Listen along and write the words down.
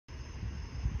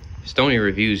Stony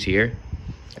Reviews here.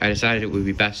 I decided it would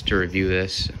be best to review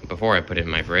this before I put it in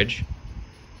my fridge,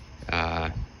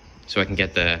 so I can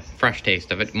get the fresh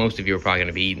taste of it. Most of you are probably going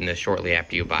to be eating this shortly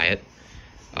after you buy it.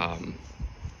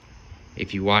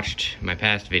 If you watched my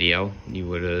past video, you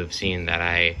would have seen that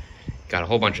I got a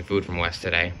whole bunch of food from West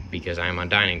today because I am on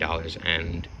dining dollars,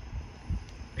 and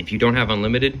if you don't have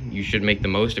unlimited, you should make the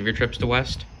most of your trips to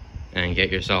West and get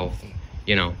yourself,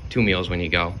 2 meals when you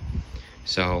go.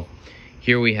 So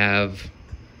here we have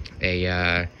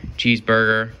a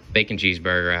cheeseburger, bacon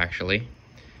cheeseburger actually,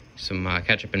 some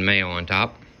ketchup and mayo on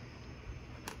top,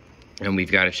 and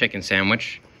we've got a chicken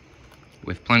sandwich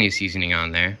with plenty of seasoning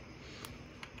on there.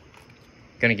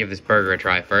 Gonna give this burger a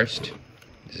try first.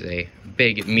 This is a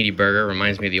big meaty burger,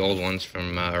 reminds me of the old ones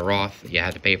from Roth that you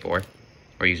had to pay for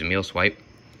or use a meal swipe.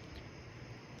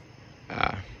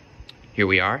 Here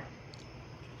we are.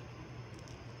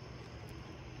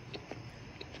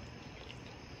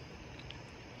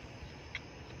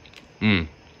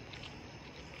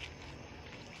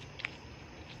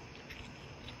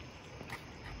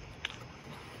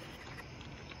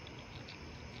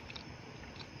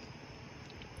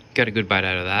 Got a good bite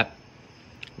out of that.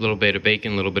 A little bit of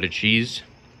bacon, a little bit of cheese.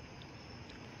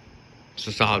 It's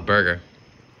a solid burger.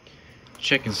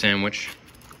 Chicken sandwich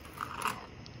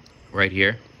right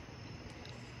here.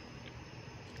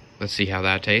 Let's see how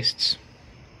that tastes.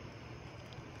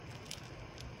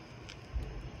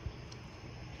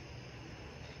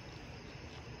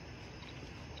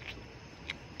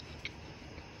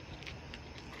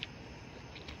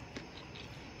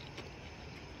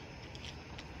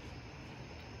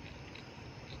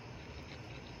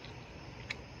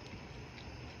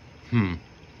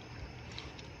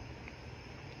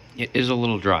 It is a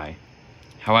little dry.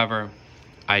 However,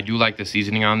 I do like the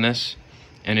seasoning on this,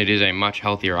 and it is a much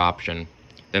healthier option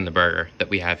than the burger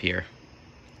that we have here.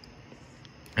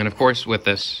 And of course, with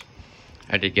this,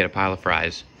 I did get a pile of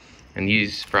fries. And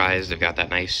these fries, they've got that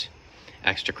nice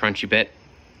extra crunchy bit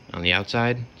on the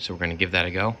outside, so we're gonna give that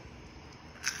a go.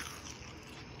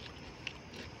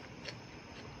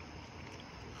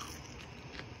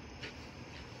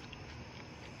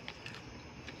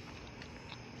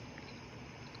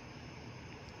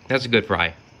 That's a good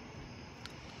fry.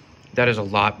 That is a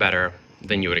lot better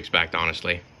than you would expect,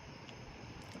 honestly.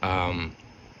 I'm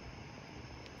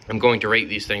going to rate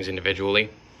these things individually.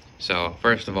 So,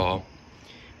 first of all,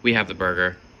 we have the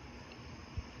burger.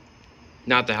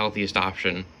 Not the healthiest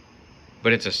option,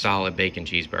 but it's a solid bacon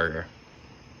cheeseburger.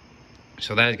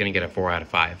 So that is going to get a 4 out of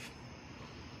 5.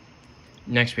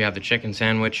 Next, we have the chicken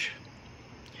sandwich.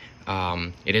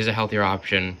 It is a healthier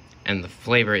option, and the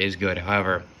flavor is good.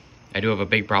 However, I do have a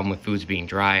big problem with foods being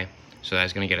dry, so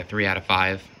that's going to get a 3 out of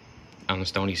 5 on the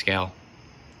Stony scale.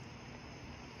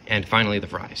 And finally, the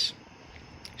fries.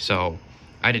 So,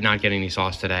 I did not get any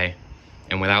sauce today,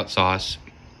 and without sauce,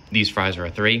 these fries are a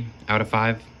 3 out of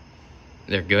 5.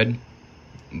 They're good,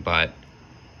 but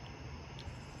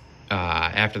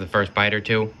after the first bite or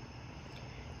two,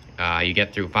 you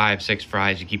get through 5, 6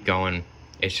 fries, you keep going,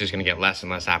 it's just going to get less and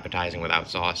less appetizing without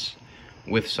sauce.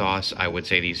 With sauce, I would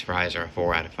say these fries are a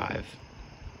 4 out of 5.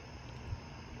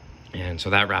 And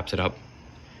so that wraps it up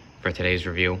for today's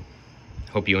review.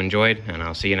 Hope you enjoyed, and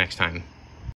I'll see you next time.